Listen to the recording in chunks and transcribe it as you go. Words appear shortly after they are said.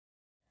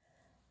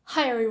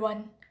Hi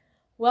everyone,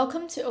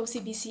 welcome to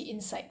OCBC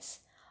Insights,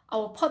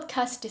 our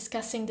podcast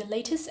discussing the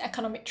latest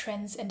economic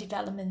trends and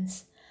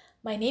developments.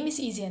 My name is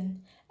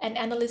Izian, an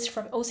analyst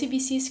from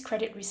OCBC's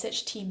credit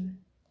research team.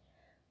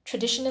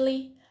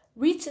 Traditionally,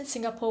 REITs in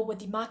Singapore were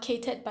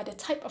demarcated by the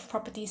type of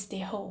properties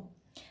they hold,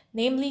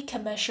 namely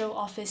commercial,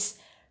 office,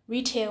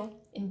 retail,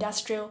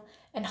 industrial,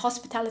 and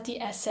hospitality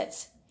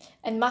assets,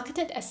 and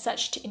marketed as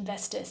such to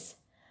investors.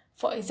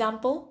 For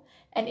example,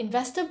 an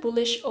investor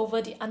bullish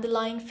over the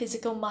underlying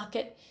physical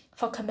market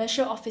for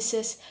commercial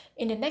offices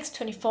in the next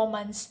 24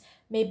 months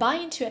may buy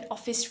into an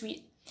office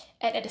REIT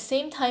and at the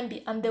same time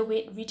be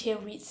underweight retail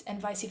REITs and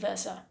vice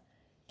versa.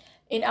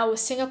 In our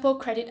Singapore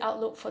Credit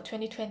Outlook for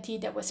 2020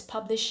 that was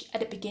published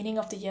at the beginning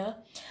of the year,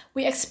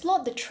 we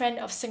explored the trend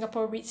of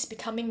Singapore REITs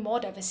becoming more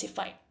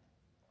diversified.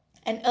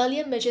 An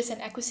earlier mergers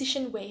and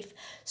acquisition wave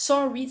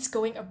saw REITs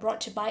going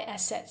abroad to buy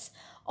assets,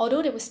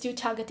 although they were still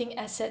targeting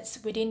assets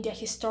within their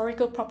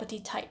historical property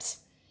types.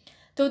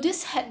 Though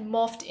this had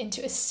morphed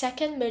into a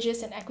second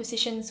mergers and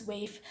acquisitions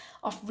wave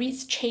of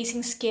REITs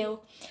chasing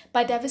scale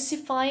by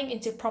diversifying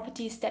into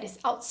properties that is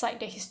outside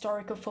their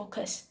historical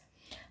focus.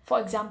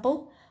 For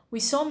example, we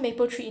saw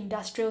Mapletree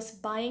Industrials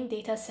buying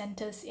data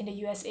centers in the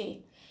USA,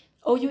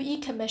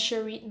 OUE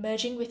Commercial REIT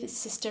merging with its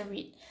sister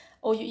REIT,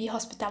 OUE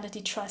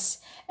Hospitality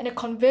Trust, and a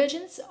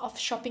convergence of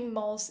shopping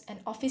malls and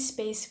office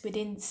space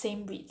within the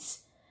same REITs.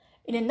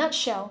 In a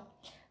nutshell,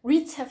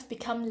 REITs have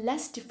become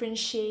less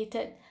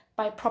differentiated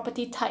by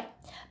property type,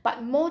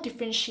 but more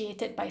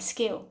differentiated by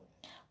scale,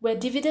 where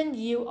dividend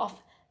yield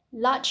of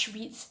large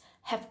REITs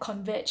have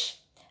converged,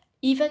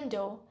 even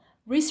though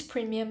risk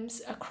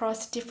premiums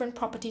across different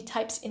property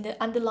types in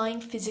the underlying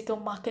physical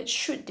market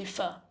should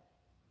differ.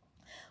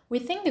 We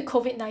think the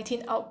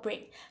COVID-19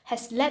 outbreak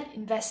has led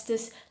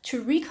investors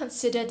to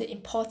reconsider the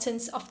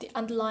importance of the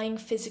underlying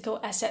physical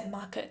asset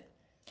market.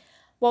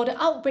 While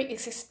the outbreak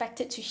is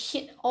expected to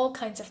hit all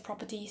kinds of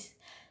properties,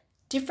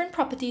 different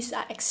properties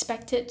are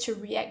expected to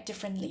react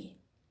differently.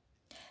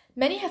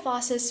 Many have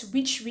asked us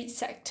which REIT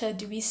sector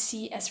do we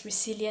see as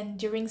resilient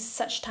during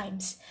such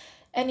times,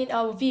 and in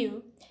our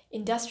view,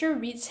 industrial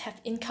REITs have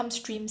income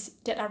streams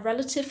that are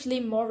relatively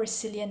more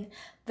resilient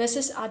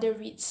versus other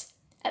REITs,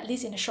 at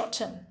least in the short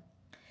term.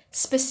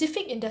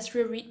 Specific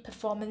industrial REIT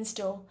performance,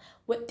 though,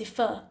 would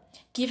differ,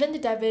 given the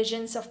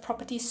divergence of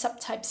property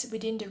subtypes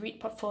within the REIT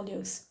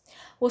portfolios.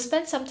 We'll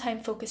spend some time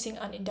focusing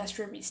on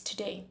industrial REITs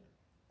today.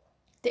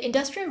 The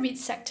industrial REIT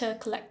sector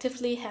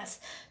collectively has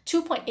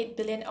 2.8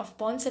 billion of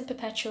bonds and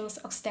perpetuals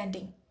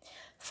outstanding.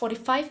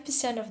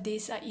 45% of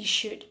these are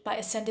issued by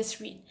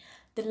Ascendas REIT,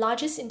 the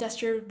largest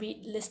industrial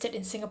REIT listed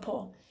in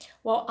Singapore,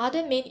 while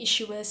other main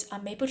issuers are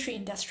Mapletree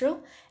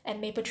Industrial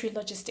and Mapletree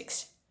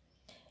Logistics.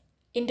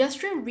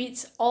 Industrial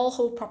REITs all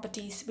hold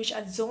properties which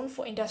are zoned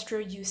for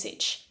industrial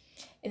usage.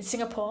 In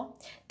Singapore,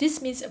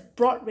 this means a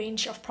broad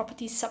range of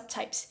property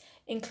subtypes,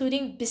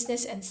 including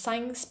business and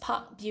science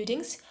park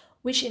buildings,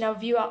 which in our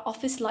view are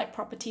office-like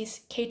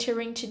properties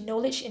catering to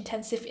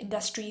knowledge-intensive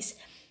industries,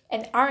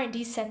 and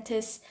R&D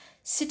centres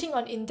sitting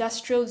on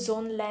industrial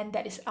zone land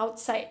that is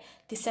outside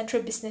the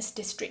central business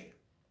district.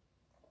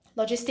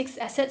 Logistics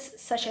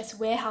assets such as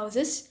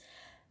warehouses,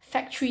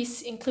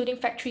 factories including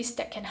factories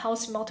that can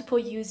house multiple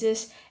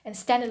users and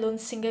standalone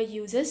single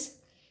users,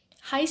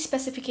 high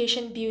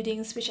specification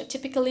buildings which are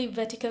typically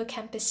vertical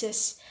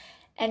campuses,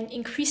 and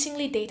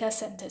increasingly data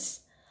centers.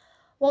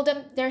 While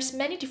there's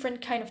many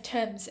different kind of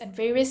terms and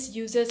various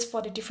users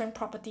for the different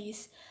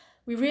properties,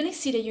 we really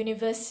see the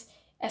universe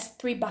as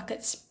three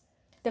buckets.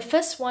 The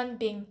first one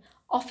being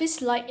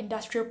office-like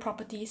industrial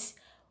properties,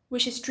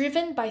 which is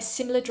driven by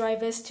similar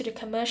drivers to the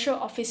commercial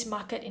office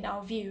market in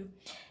our view,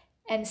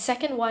 and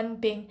second one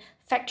being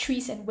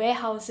factories and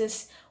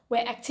warehouses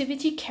where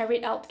activity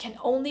carried out can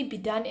only be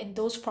done in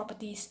those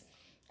properties,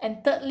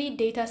 and thirdly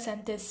data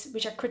centers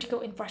which are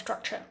critical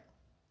infrastructure.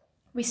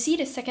 We see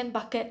the second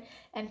bucket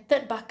and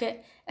third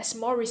bucket as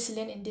more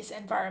resilient in this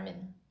environment.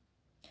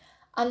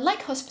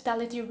 Unlike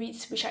hospitality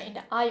REITs which are in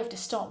the eye of the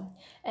storm,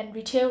 and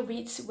retail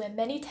REITs where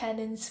many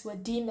tenants were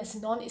deemed as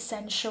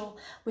non-essential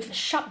with a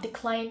sharp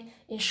decline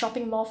in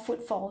shopping mall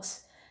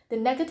footfalls, the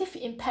negative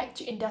impact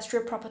to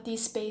industrial property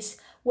space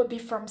would be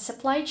from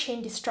supply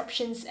chain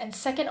disruptions and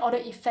second-order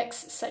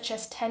effects such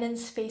as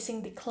tenants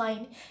facing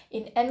decline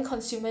in end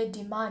consumer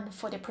demand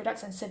for their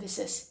products and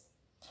services.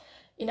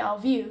 In our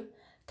view,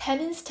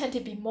 tenants tend to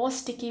be more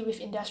sticky with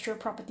industrial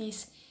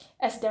properties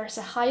as there is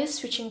a higher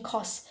switching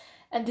cost,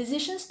 and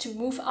decisions to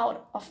move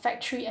out of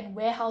factory and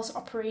warehouse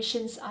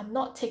operations are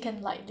not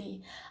taken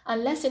lightly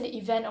unless in the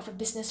event of a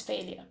business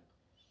failure.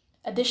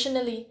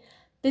 Additionally,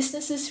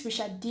 businesses which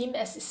are deemed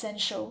as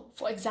essential,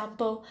 for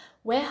example,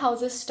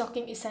 warehouses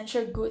stocking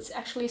essential goods,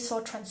 actually saw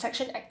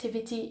transaction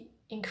activity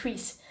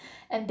increase,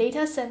 and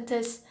data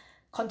centers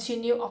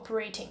continue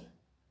operating.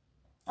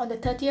 On the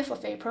 30th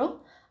of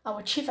April,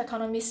 our chief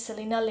economist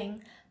Selina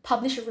Ling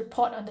published a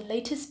report on the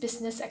latest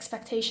business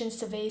expectation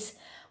surveys,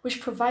 which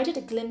provided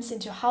a glimpse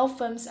into how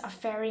firms are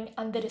faring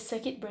under the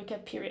circuit breaker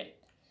period.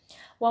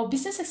 While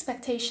business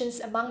expectations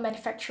among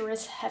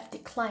manufacturers have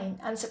declined,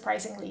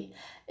 unsurprisingly,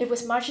 it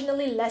was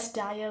marginally less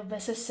dire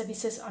versus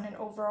services on an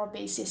overall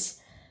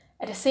basis.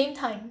 At the same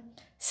time,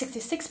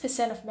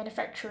 66% of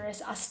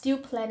manufacturers are still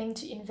planning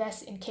to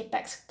invest in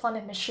capex, plant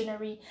and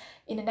machinery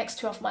in the next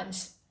 12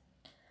 months.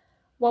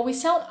 While we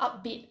sound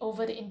upbeat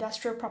over the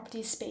industrial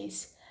property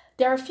space,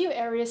 there are a few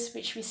areas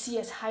which we see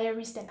as higher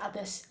risk than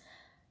others.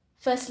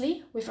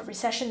 Firstly, with a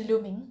recession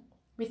looming,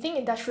 we think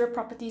industrial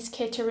properties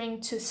catering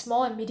to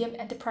small and medium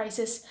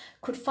enterprises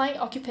could find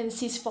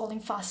occupancies falling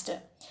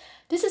faster.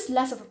 This is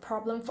less of a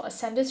problem for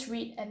Ascendas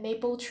REIT and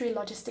Mapletree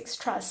Logistics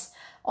Trust,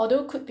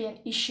 although could be an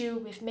issue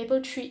with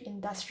Mapletree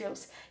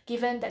Industrials,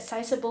 given that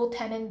sizable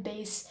tenant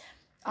base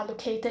are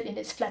located in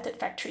its flatted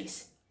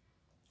factories.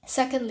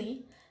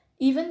 Secondly,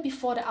 even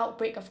before the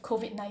outbreak of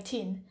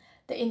COVID-19,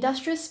 the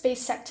industrial space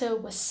sector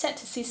was set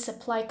to see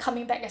supply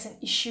coming back as an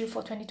issue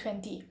for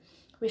 2020,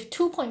 with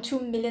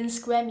 2.2 million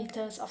square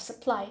meters of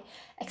supply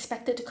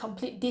expected to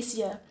complete this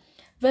year,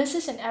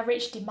 versus an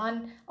average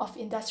demand of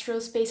industrial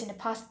space in the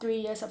past 3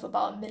 years of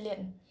about 1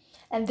 million.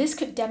 And this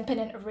could dampen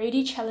an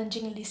already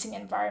challenging leasing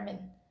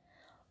environment.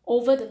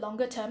 Over the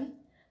longer term,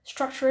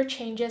 structural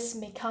changes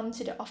may come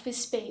to the office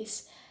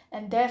space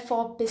and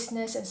therefore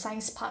business and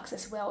science parks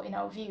as well, in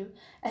our view,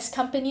 as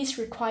companies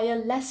require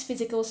less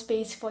physical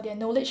space for their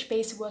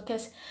knowledge-based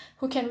workers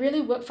who can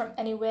really work from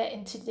anywhere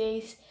in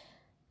today's,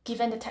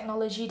 given the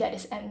technology that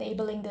is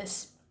enabling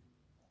this.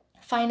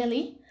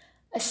 Finally,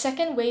 a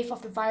second wave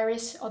of the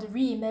virus or the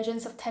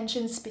re-emergence of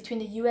tensions between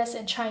the US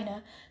and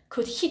China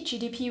could hit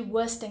GDP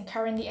worse than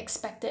currently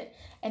expected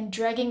and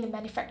dragging the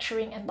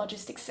manufacturing and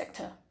logistics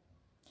sector.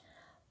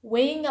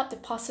 Weighing up the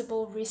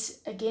possible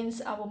risks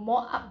against our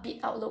more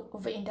upbeat outlook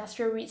over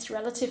industrial REITs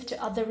relative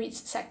to other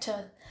REITs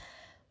sector,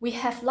 we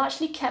have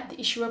largely kept the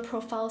issuer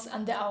profiles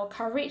under our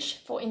coverage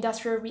for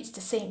industrial REITs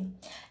the same,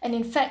 and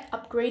in fact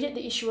upgraded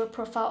the issuer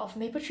profile of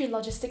Mapletree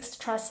Logistics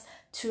Trust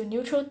to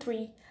Neutral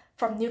 3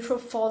 from Neutral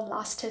 4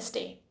 last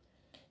Thursday.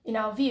 In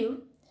our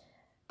view,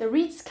 the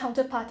REIT's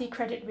counterparty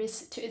credit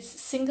risk to its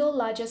single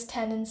largest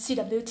tenant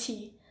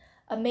CWT,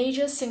 a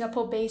major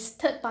Singapore-based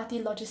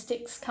third-party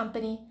logistics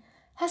company,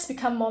 has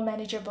become more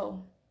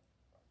manageable.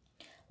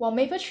 While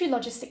Mapletree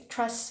Logistics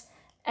Trust's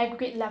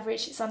aggregate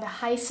leverage is on the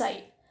high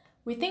side,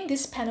 we think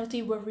this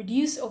penalty will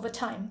reduce over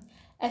time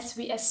as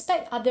we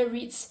expect other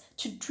REITs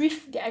to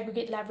drift the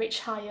aggregate leverage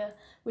higher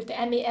with the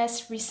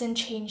MAS recent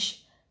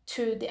change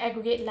to the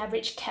aggregate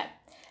leverage cap,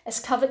 as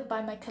covered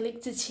by my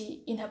colleague Ziqi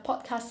in her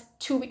podcast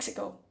 2 weeks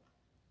ago.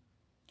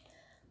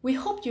 We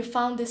hope you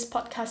found this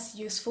podcast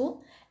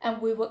useful,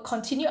 and we will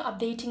continue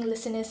updating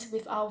listeners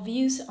with our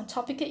views on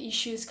topical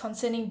issues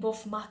concerning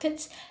both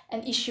markets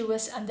and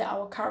issuers under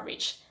our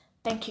coverage.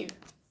 Thank you.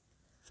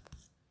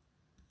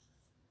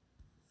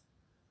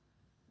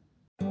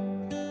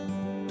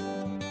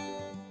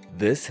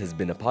 This has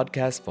been a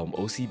podcast from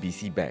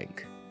OCBC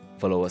Bank.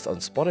 Follow us on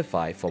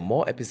Spotify for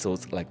more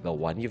episodes like the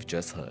one you've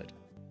just heard.